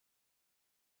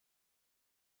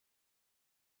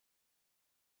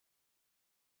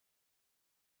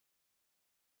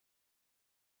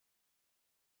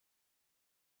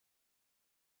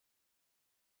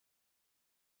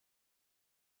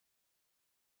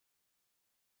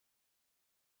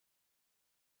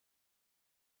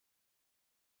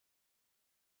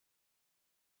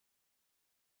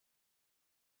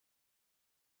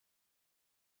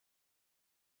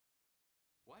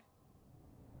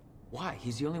Why?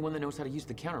 He's the only one that knows how to use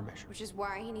the countermeasure. Which is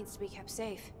why he needs to be kept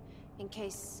safe. In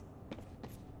case...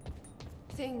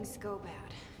 things go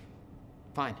bad.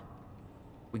 Fine.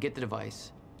 We get the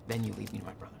device, then you lead me to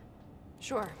my brother.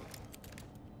 Sure.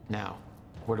 Now,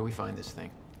 where do we find this thing?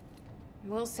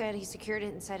 Will said he secured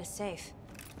it inside a safe.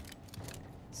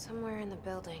 Somewhere in the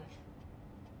building.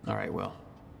 Alright, Will.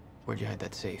 Where'd you hide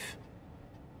that safe?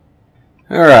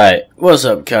 Alright, what's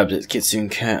up, Cubs? It's Kitsune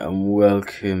Cat, and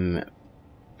welcome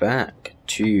back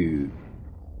to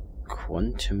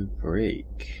Quantum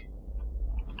Break.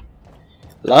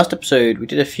 Last episode, we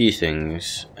did a few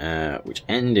things, which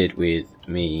ended with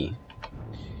me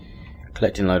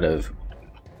collecting a load of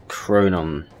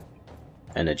Chronon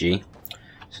energy.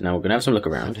 So now we're gonna have some look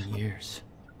around. 11 years.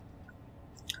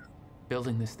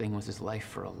 Building this thing was his life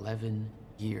for 11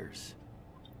 years.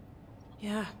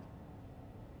 Yeah.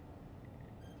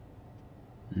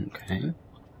 Okay.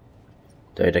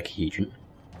 Dodecahedron.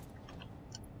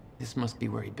 This must be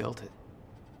where he built it.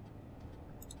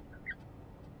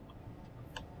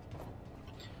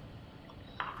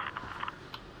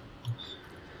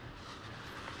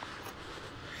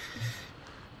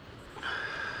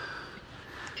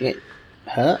 Did you get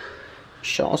hurt?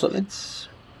 Shot or something? It's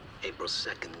April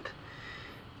 2nd,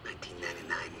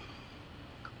 1999.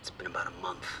 It's been about a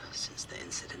month since the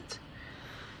incident.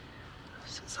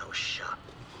 Since I was shot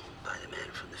by the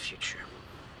man from the future.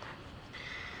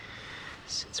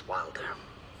 Since Wilder.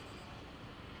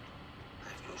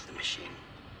 I've moved the machine.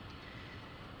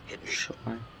 Hidden it. Sure.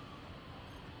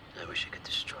 I wish I could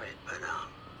destroy it, but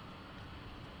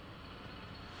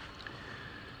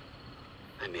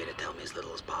I made it tell me as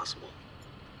little as possible.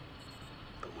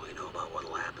 The more you know about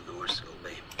what'll happen, the worse it'll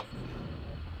be.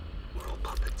 We're all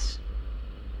puppets.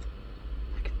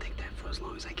 I can take that for as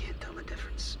long as I can't tell the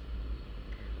difference.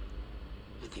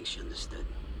 I think she understood.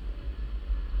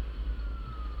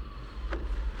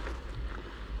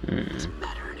 Doesn't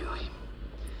matter anyway.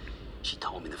 She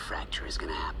told me the fracture is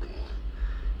gonna happen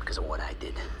because of what I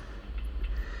did.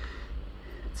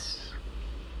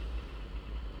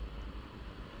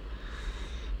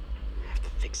 I have to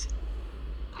fix it.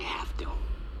 I have to.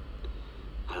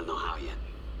 I don't know how yet.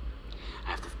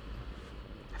 I have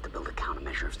to build a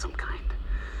countermeasure of some kind.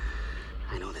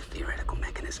 I know the theoretical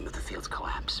mechanism of the field's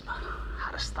collapse, but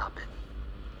how to stop it,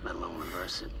 let alone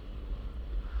reverse it.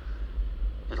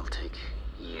 It'll take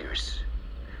years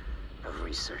of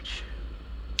research.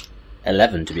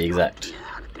 11 to be exact. Yeah,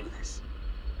 how to do this.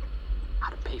 How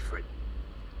to pay for it.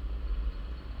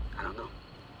 I don't know.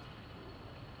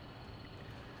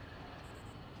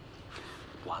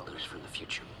 Wilder's from the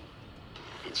future.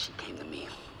 And she came to me.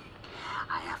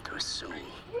 I have to assume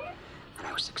that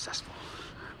I was successful,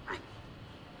 right?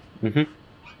 Mm-hmm.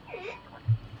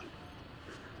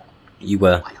 You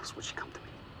were. Why else would she come to me?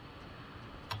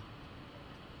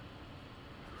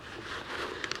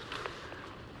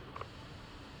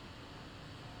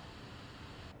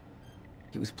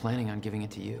 He was planning on giving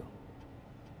it to you.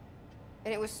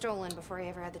 And it was stolen before he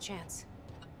ever had the chance.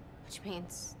 Which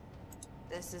means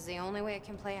this is the only way it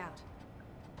can play out.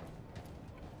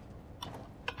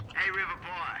 Hey, River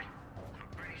Boy.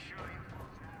 I'm pretty sure you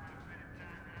folks have a better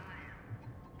time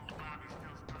than I am. Bobby's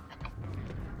still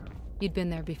stuck. You'd been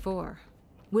there before.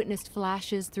 Witnessed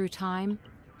flashes through time.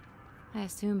 I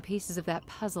assume pieces of that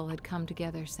puzzle had come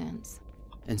together since.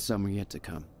 And some are yet to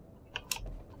come.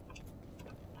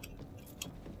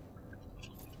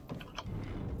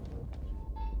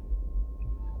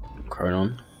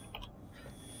 Chronon.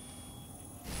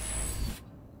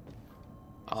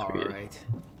 Alright.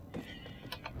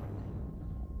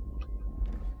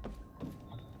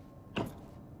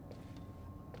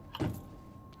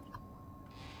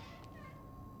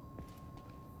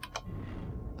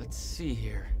 Let's see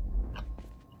here.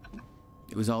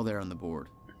 It was all there on the board.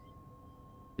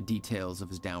 The details of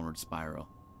his downward spiral.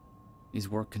 His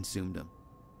work consumed him.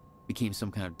 Became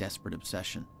some kind of desperate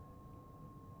obsession.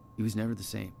 He was never the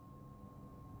same.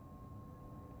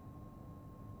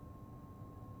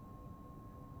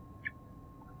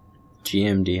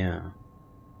 GMDR.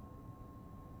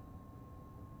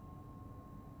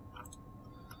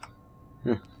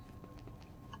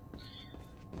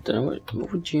 Don't know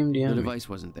what would GMDR The mean? device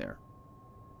wasn't there.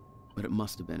 But it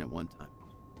must have been at one time.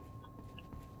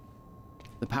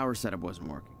 The power setup wasn't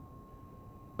working.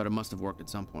 But it must have worked at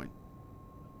some point.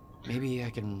 Maybe I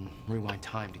can rewind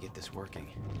time to get this working.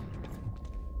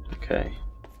 Okay.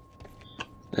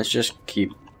 Let's just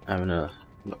keep having a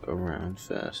look around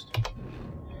first.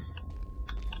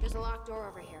 There's a locked door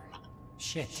over here.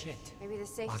 Shit. Maybe the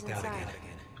safe is Locked out inside.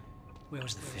 again. Where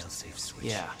was the failsafe switch?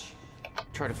 Yeah.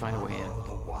 Try to find a way in. Oh,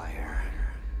 the wire.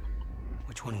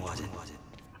 Which one was it?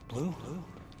 Blue?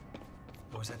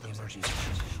 Or was that the emergency?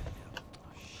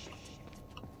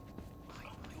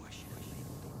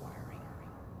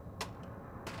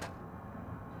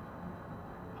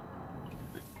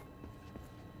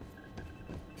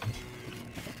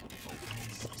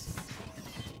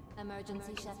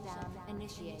 Emergency shutdown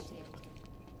initiated.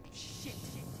 Shit,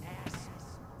 ass.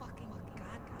 Fucking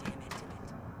goddamn it.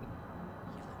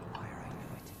 Yellow wire, I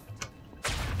knew it.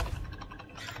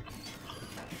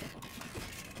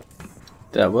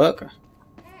 Did that work?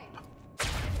 Hey.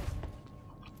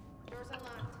 Door's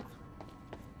unlocked.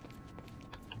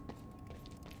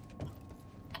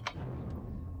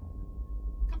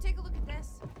 Come take a look at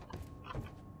this.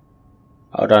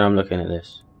 Hold on, I'm looking at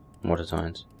this. Water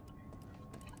signs.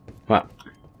 Wow.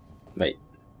 Wait.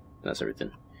 That's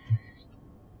everything.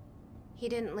 He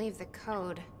didn't leave the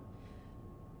code.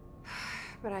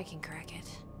 But I can crack it.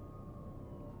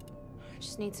 I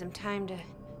just need some time to...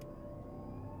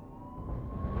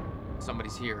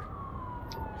 Somebody's here.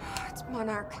 It's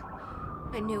Monarch.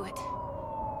 I knew it.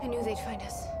 I knew they'd find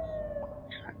us.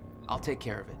 I'll take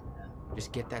care of it.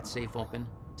 Just get that safe open,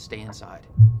 stay inside.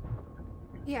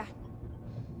 Yeah.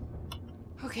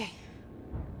 Okay.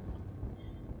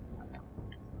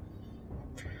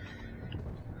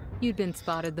 You'd been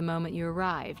spotted the moment you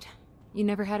arrived. You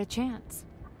never had a chance.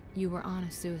 You were on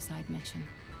a suicide mission.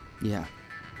 Yeah.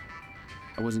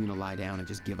 I wasn't gonna lie down and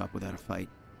just give up without a fight.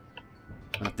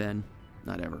 Not then,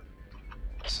 not ever.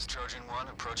 This is Trojan 1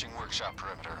 approaching workshop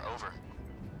perimeter. Over.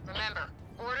 Remember,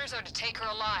 orders are to take her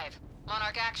alive.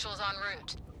 Monarch Actual's en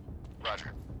route.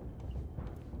 Roger.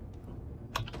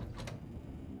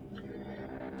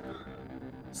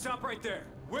 Stop right there.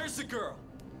 Where's the girl?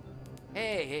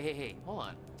 Hey, hold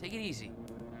on. Take it easy.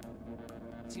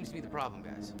 Seems to be the problem,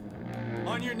 guys.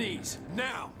 On your knees,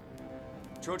 now!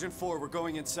 Trojan 4, we're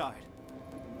going inside.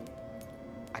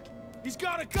 He's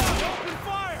got a gun! Open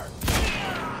fire!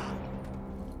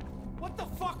 What the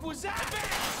fuck was that?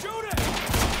 Shoot it!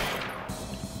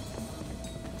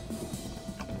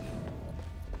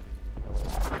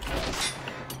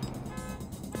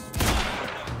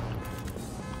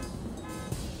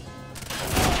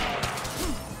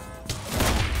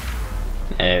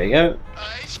 There we go.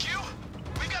 HQ?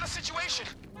 We got a situation.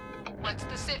 What's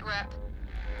the sit rep?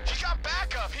 He got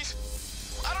backup.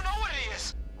 I don't know what it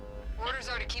is. Orders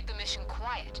are to keep the mission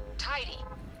quiet, tidy.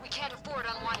 We can't afford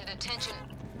unwanted attention.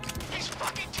 He's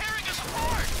fucking tearing us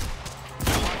apart.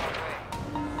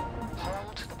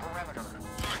 Hold the perimeter.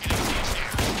 Targeting these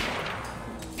here.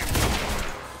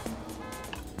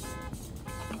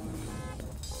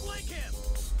 Flank him!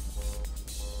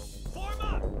 Form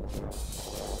up!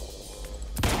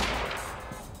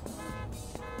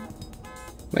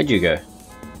 Where'd you go?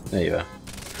 There you are.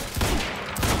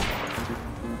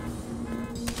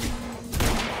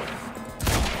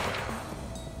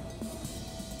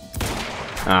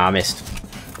 Ah, I missed.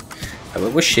 Oh,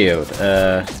 it was shield.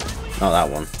 Not that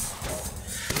one.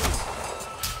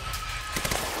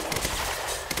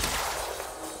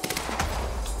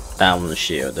 That one's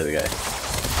shield. There we go.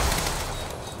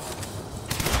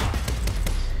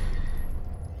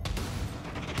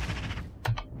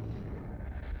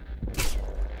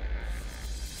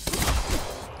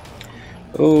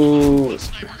 Ooh.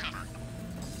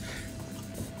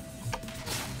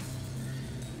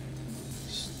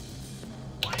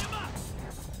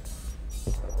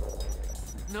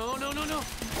 No.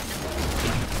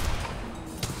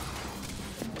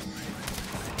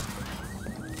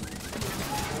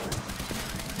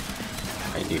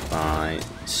 Identify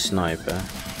sniper.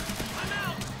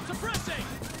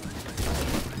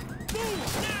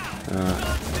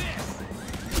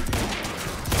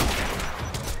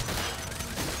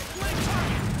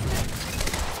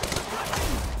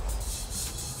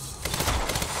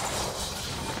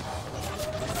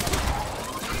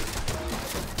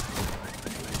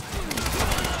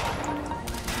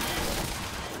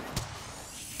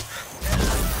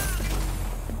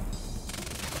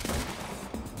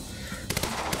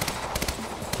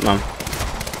 Come on.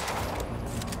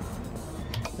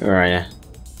 Where are you?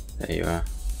 There you are.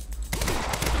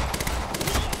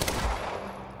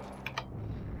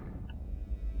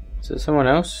 Is there someone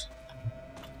else?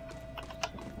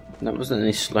 That wasn't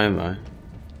any slow-mo.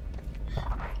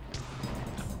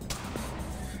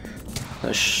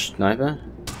 That sniper?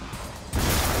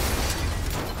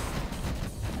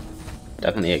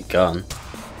 Definitely a gun.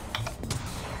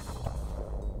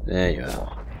 There you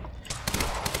are.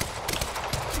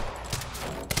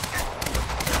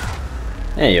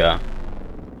 There you are.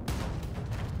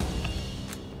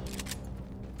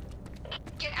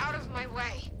 Get out of my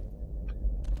way.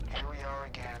 Here we are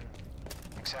again.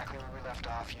 Exactly where we left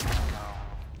off years ago.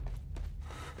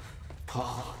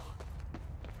 Paul.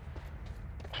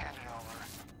 Hand it over.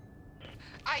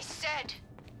 I said,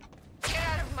 get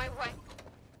out of my way.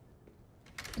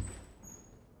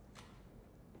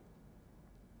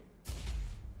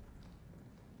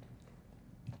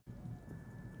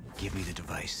 Give me the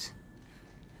device.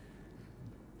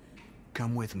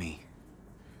 Come with me.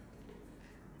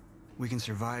 We can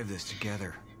survive this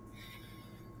together.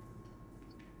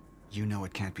 You know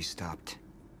it can't be stopped.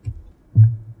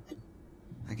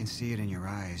 I can see it in your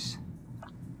eyes.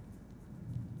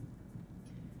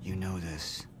 You know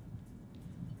this.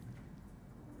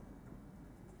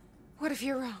 What if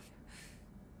you're wrong?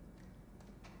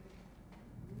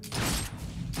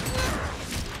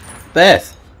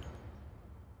 Beth.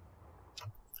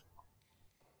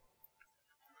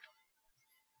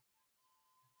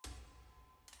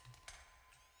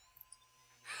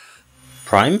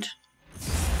 Primed?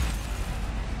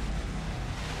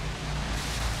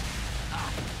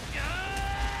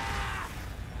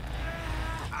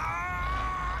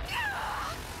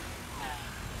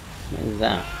 What is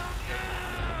that?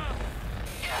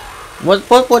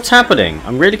 What's happening?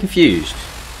 I'm really confused.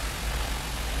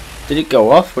 Did it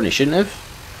go off when it shouldn't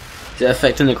have? Is it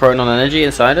affecting the chronon energy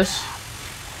inside us?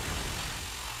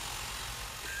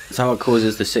 Is that what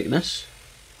causes the sickness?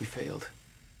 We failed.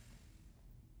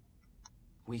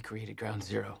 We created Ground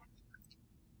Zero.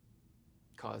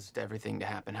 Caused everything to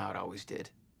happen how it always did.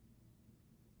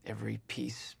 Every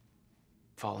piece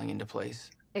falling into place.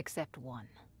 Except one.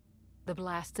 The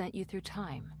blast sent you through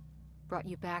time. Brought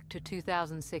you back to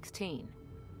 2016.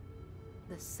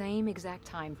 The same exact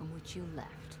time from which you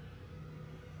left.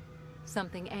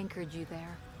 Something anchored you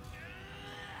there.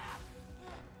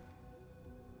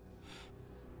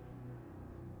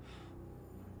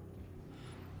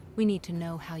 We need to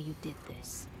know how you did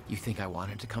this. You think I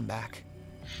wanted to come back?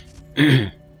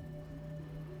 I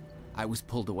was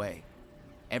pulled away.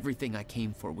 Everything I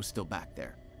came for was still back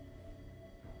there.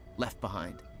 Left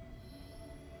behind.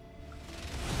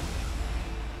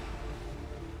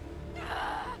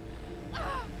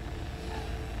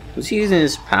 Was he using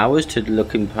his powers to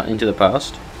look into the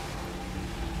past?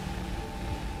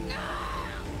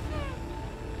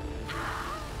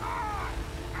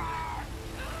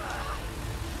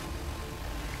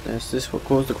 Is this what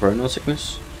caused the chrono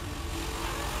sickness?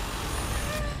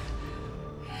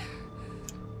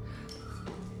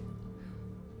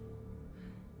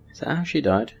 Is that how she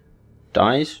died?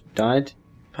 Died?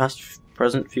 Past,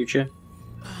 present, future?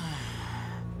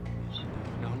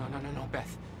 No,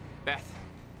 Beth.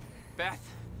 Beth!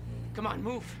 Come on,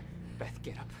 move! Beth,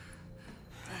 get up.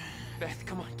 Beth,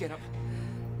 come on, get up.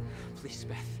 Please,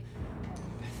 Beth.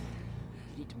 Beth,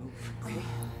 you need to move, okay?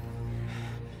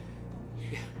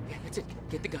 Yeah, that's it.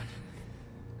 Get the gun.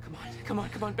 Come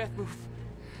on, Beth, move.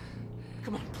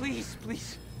 Come on, please.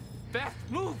 Beth,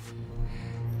 move!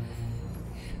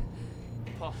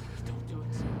 Paul, don't do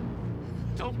it.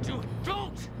 Don't do it.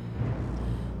 Don't!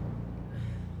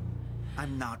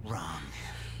 I'm not wrong.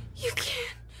 You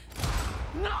can't.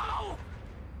 No!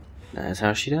 That's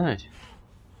how she died.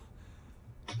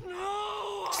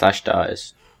 No! Slash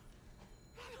dies.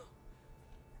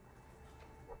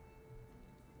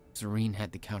 Serene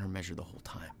had the countermeasure the whole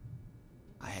time.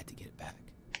 I had to get it back.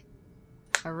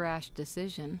 A rash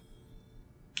decision.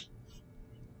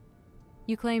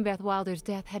 You claim Beth Wilder's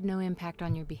death had no impact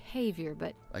on your behavior,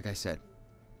 but... Like I said,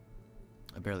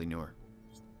 I barely knew her.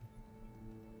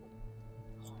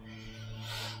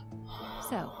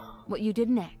 So, what you did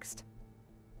next?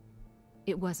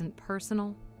 It wasn't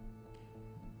personal?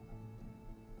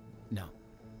 No.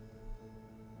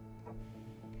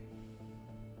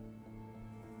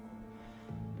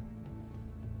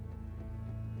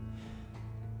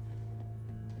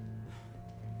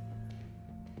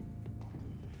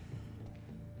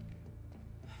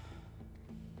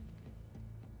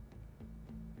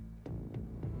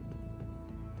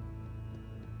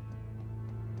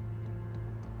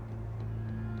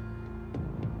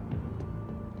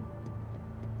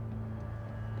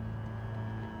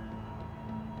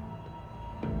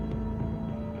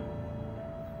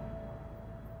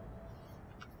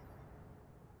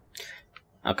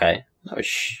 Okay, that was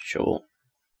short.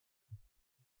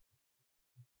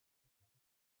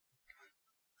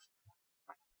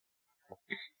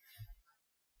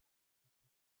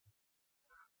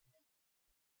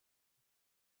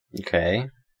 Okay.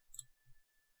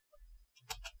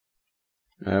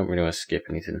 I don't really want to skip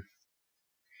anything.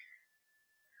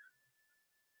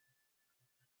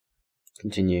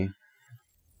 Continue.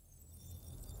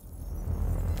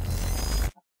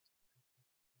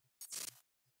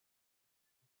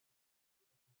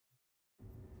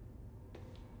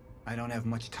 I don't have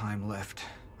much time left.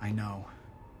 I know.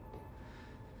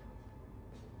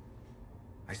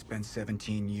 I spent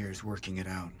 17 years working it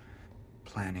out,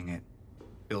 planning it,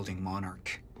 building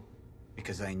Monarch,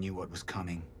 because I knew what was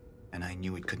coming, and I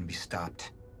knew it couldn't be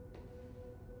stopped.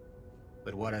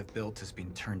 But what I've built has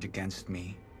been turned against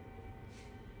me.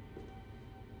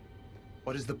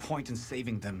 What is the point in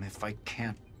saving them if I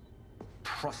can't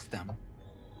trust them?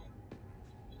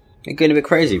 You're getting a bit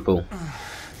crazy, Paul.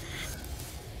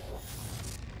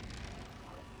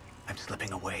 I'm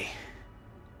slipping away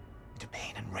into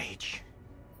pain and rage.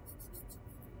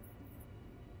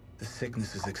 The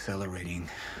sickness is accelerating.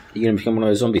 You're gonna become one of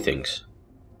those zombie things.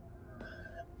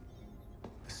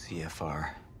 The CFR.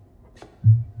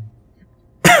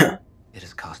 It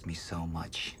has cost me so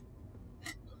much.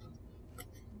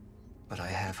 But I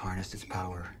have harnessed its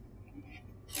power.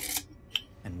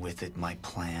 And with it, my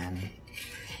plan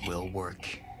will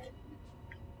work.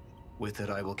 With it,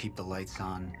 I will keep the lights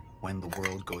on when the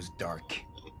world goes dark.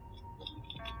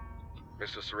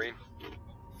 Mr. Serene?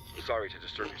 Sorry to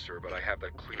disturb you, sir, but I have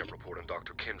that cleanup report on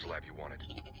Dr. Kim's lab you wanted.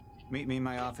 Meet me in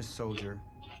my office, soldier.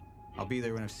 I'll be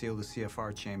there when I've sealed the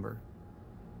CFR chamber.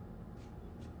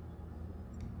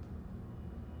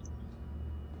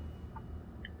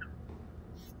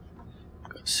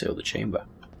 Seal the chamber.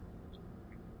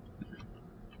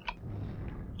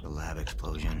 The lab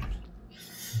explosion.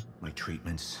 My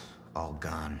treatments, all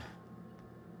gone.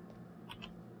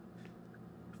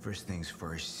 First things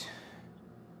first.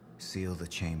 Seal the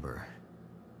chamber.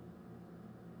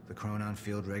 The chronon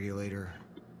field regulator,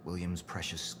 William's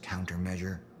precious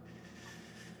countermeasure.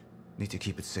 Need to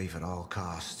keep it safe at all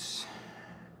costs.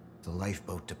 The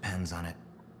lifeboat depends on it.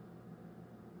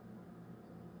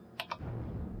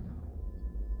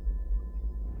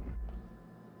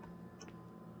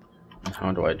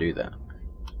 How do I do that?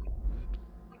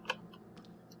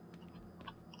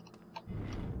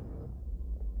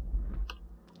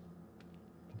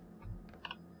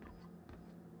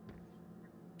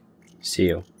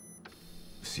 Seal.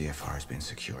 The CFR has been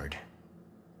secured.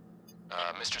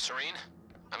 Mr. Serene?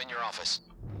 I'm in your office.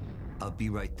 I'll be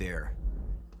right there.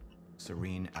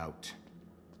 Serene out.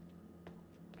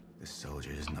 This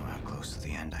soldier doesn't know how close to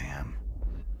the end I am.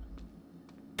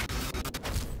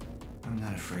 I'm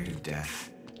not afraid of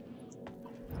death.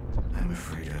 I'm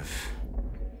afraid of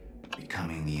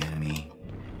becoming the enemy.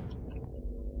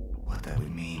 What that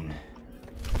would mean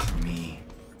for me,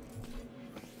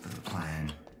 for the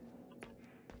plan.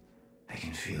 I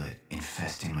can feel it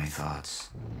infesting my thoughts.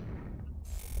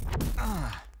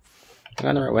 Am I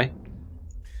going the right way?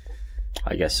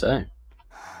 I guess so.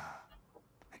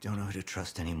 I don't know who to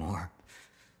trust anymore.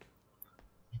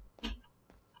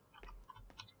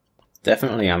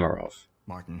 Definitely Amarov.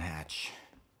 Martin Hatch.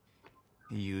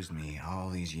 He used me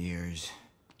all these years.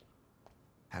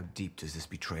 How deep does this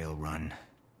betrayal run?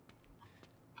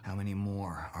 How many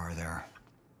more are there?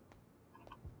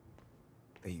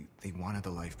 They wanted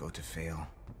the lifeboat to fail.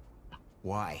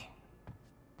 Why?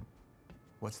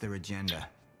 What's their agenda?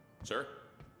 Sir?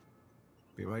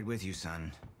 Be right with you,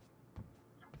 son.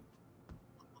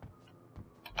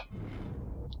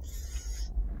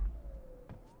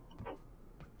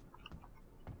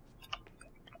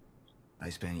 I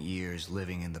spent years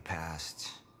living in the past,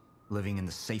 living in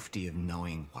the safety of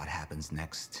knowing what happens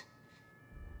next.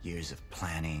 Years of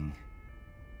planning,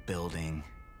 building.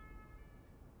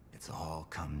 It's all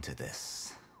come to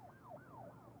this.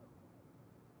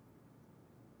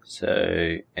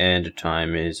 So, end of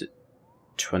time is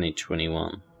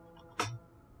 2021.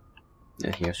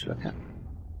 Anything else to look at?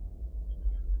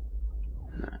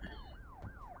 No.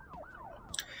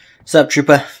 What's up,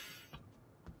 Trooper?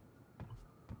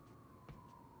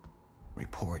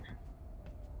 Report.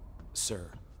 Sir,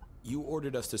 you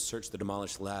ordered us to search the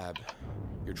demolished lab.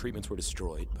 Your treatments were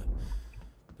destroyed, but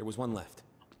there was one left.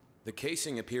 The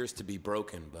casing appears to be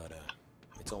broken, but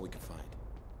it's all we could find.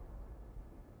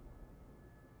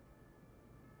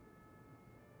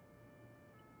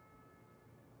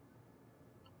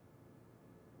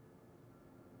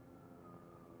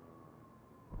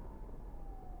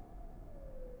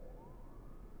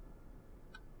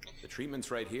 The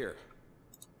treatment's right here,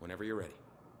 whenever you're ready.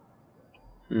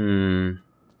 One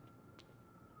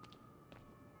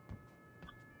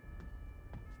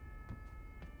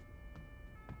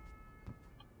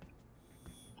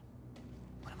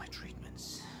of my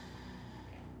treatments.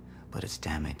 But it's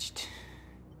damaged.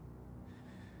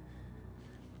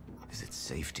 Is it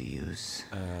safe to use?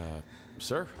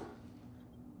 Sir?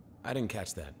 I didn't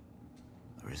catch that.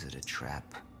 Or is it a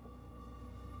trap?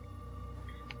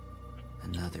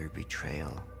 Another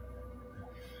betrayal.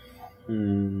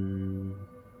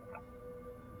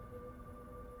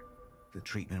 The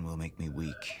treatment will make me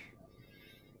weak.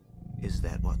 Is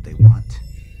that what they want?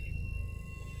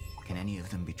 Can any of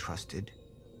them be trusted?